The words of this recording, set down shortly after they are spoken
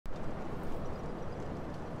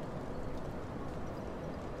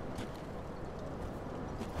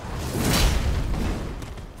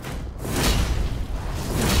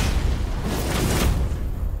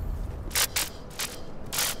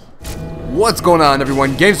What's going on,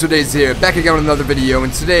 everyone? Games Today's here, back again with another video,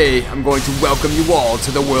 and today I'm going to welcome you all to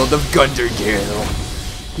the world of Gundyr.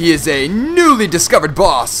 He is a newly discovered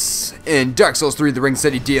boss in Dark Souls 3 The Ring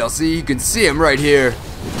City DLC. You can see him right here,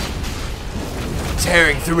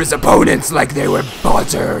 tearing through his opponents like they were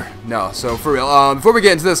butter. No, so for real, before we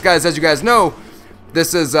get into this, guys, as you guys know,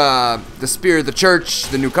 this is the Spear of the Church,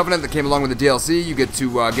 the new covenant that came along with the DLC. You get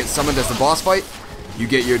to get summoned as the boss fight. You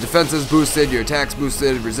get your defenses boosted, your attacks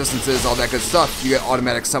boosted, resistances, all that good stuff. You get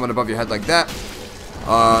automatic summon above your head like that.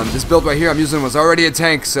 This build right here I'm using was already a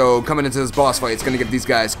tank, so coming into this boss fight, it's going to give these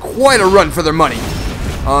guys quite a run for their money.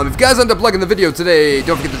 If you guys end up liking the video today,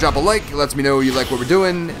 don't forget to drop a like. It lets me know you like what we're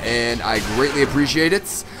doing, and I greatly appreciate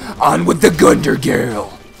it. On with the Gundyr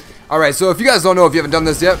Gael. Alright, so if you guys don't know, if you haven't done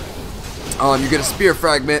this yet, you get a spear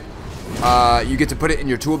fragment. You get to put it in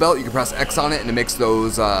your tool belt. You can press X on it and it makes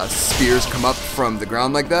those spears come up from the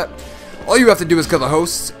ground like that. All you have to do is kill the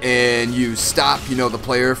host and you stop, you know, the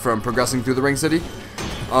player from progressing through the ring city.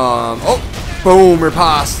 Oh, boom,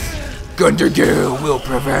 riposte. Gundyr Gael will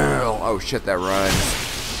prevail. Oh shit, that rhymes.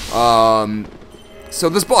 So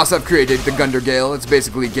this boss I've created, the Gundyr Gael, it's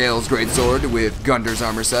basically Gael's greatsword with Gundyr's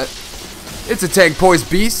armor set. It's a tank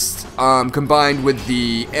poised beast, combined with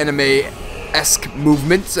the anime-esque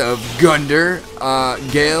movements of Gundyr,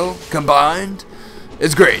 Gael combined.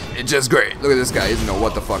 It's great. It's just great. Look at this guy. He doesn't know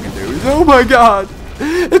what to fucking do. Oh my god.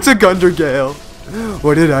 It's a Gundyr Gael.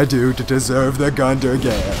 What did I do to deserve the Gundyr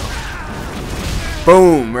Gael?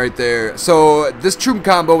 Boom, right there. So, this troop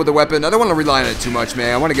combo with the weapon, I don't want to rely on it too much,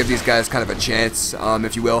 man. I want to give these guys kind of a chance,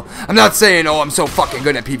 if you will. I'm not saying, oh, I'm so fucking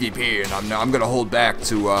good at PvP, and I'm going to hold back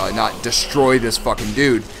to not destroy this fucking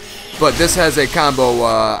dude. But this has a combo,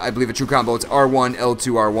 I believe a true combo. It's R1,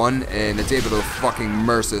 L2, R1, and it's able to fucking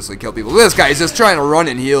mercilessly kill people. This guy is just trying to run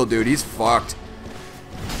and heal, dude. He's fucked.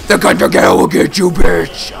 The Gundyr Gael will get you,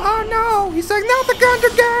 bitch. Oh, no. He's like, not the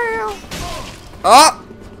Gundyr Gael. Oh.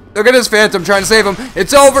 Look at this phantom trying to save him.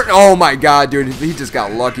 It's over. Oh my god, dude. He just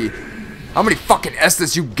got lucky. How many fucking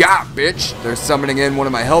Estus you got, bitch? They're summoning in one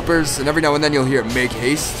of my helpers, and every now and then you'll hear it make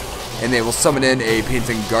haste, and they will summon in a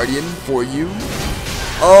painting guardian for you.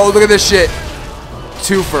 Oh, look at this shit.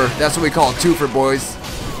 Twofer. That's what we call a twofer, boys.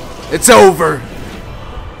 It's over.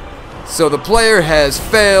 So the player has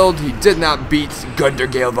failed. He did not beat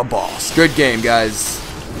Gundyr Gael the boss. Good game, guys.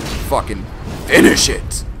 Fucking finish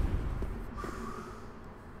it.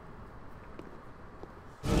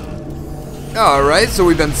 Alright, so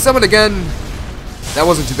we've been summoned again. That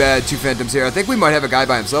wasn't too bad. Two phantoms here. I think we might have a guy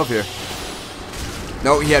by himself here.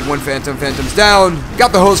 No, he had one phantom. Phantom's down.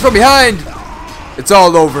 Got the hose from behind. It's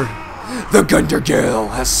all over. The Gundyr Gael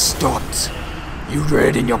has stopped you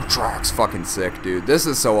dead in your tracks. Fucking sick, dude. This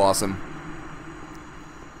is so awesome.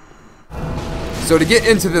 So to get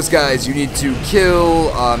into this, guys, you need to kill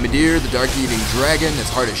Midir, the dark-eating dragon. It's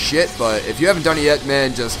hard as shit, but if you haven't done it yet,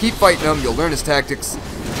 man, just keep fighting him. You'll learn his tactics.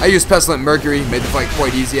 I used Pestilent Mercury, made the fight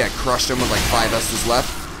quite easy. I crushed him with like 5 S's left.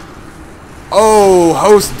 Oh,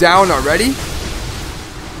 host down already?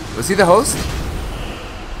 Was he the host?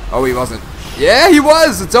 Oh, he wasn't. Yeah, he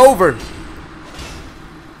was! It's over!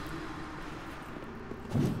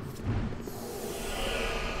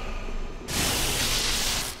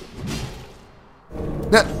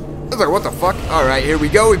 I was like, what the fuck? Alright, here we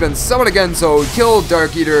go. We've been summoned again, so kill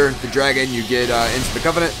Dark Eater, the dragon, you get into the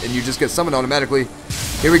Covenant, and you just get summoned automatically.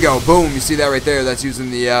 Here we go. Boom. You see that right there? That's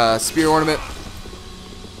using the spear ornament.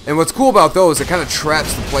 And what's cool about those, it kind of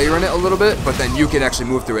traps the player in it a little bit, but then you can actually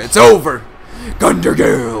move through it. It's over! Gundyr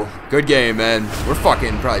Gael! Good game, man. We're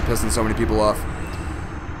fucking probably pissing so many people off.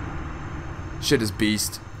 Shit is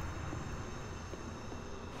beast.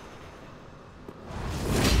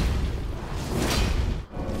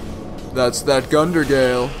 That's that Gundyr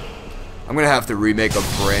Gael. I'm gonna have to remake a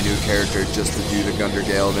brand new character just to do the Gundyr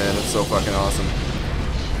Gael, man. It's so fucking awesome.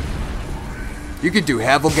 You could do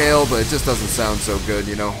Havel Gael, but it just doesn't sound so good,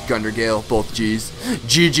 you know. Gundyr Gael, both G's.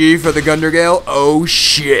 GG for the Gundyr Gael. Oh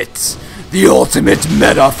shit. The ultimate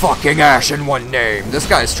meta fucking Ashen One name. This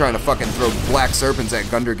guy's trying to fucking throw black serpents at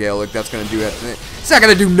Gundyr Gael like that's gonna do it. It's not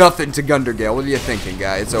gonna do nothing to Gundyr Gael. What are you thinking,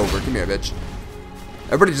 guy? It's over. Come here, bitch.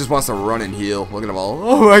 Everybody just wants to run and heal. Look at them all.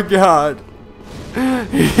 Oh my god.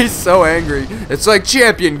 He's so angry. It's like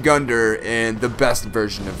Champion Gundyr and the best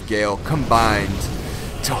version of Gael combined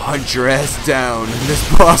to hunt your ass down in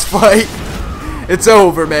this boss fight. It's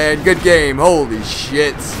over, man. Good game. Holy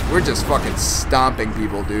shit. We're just fucking stomping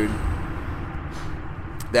people, dude.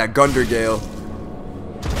 That Gundyr Gael.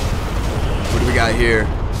 What do we got here?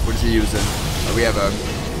 What is he using? We have a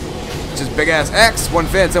just big ass X, one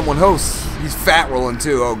phantom, one host. He's fat rolling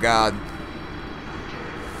too. Oh god.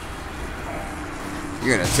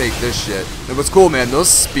 You're gonna take this shit. And what's cool, man, those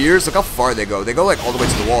spears, look how far they go. They go like all the way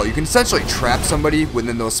to the wall. You can essentially trap somebody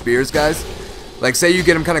within those spears, guys. Like, say you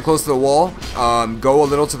get them kind of close to the wall, go a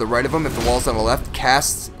little to the right of them if the wall's on the left,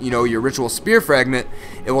 cast, you know, your ritual spear fragment,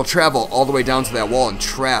 it will travel all the way down to that wall and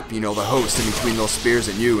trap, you know, the host in between those spears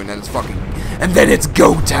and you, and then it's fucking, and then it's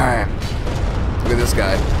go time! Look at this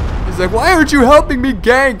guy. He's like, why aren't you helping me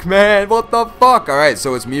gank, man? What the fuck? Alright,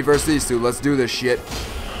 so it's me versus these two, let's do this shit.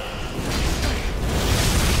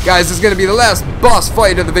 Guys, this is going to be the last boss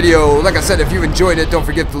fight of the video. Like I said, if you enjoyed it, don't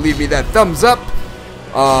forget to leave me that thumbs up.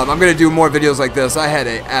 I'm going to do more videos like this. I had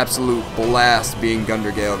an absolute blast being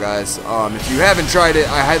Gundyr Gael, guys. If you haven't tried it,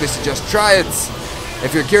 I highly suggest try it.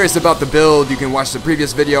 If you're curious about the build, you can watch the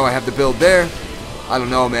previous video. I have the build there. I don't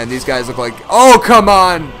know, man. These guys look like... Oh, come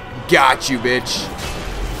on! Got you, bitch.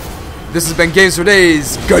 This has been Games for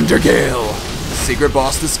Days, Gundyr Gael. Secret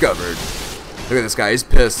boss discovered. Look at this guy. He's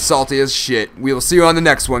pissed. Salty as shit. We will see you on the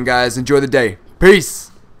next one, guys. Enjoy the day. Peace!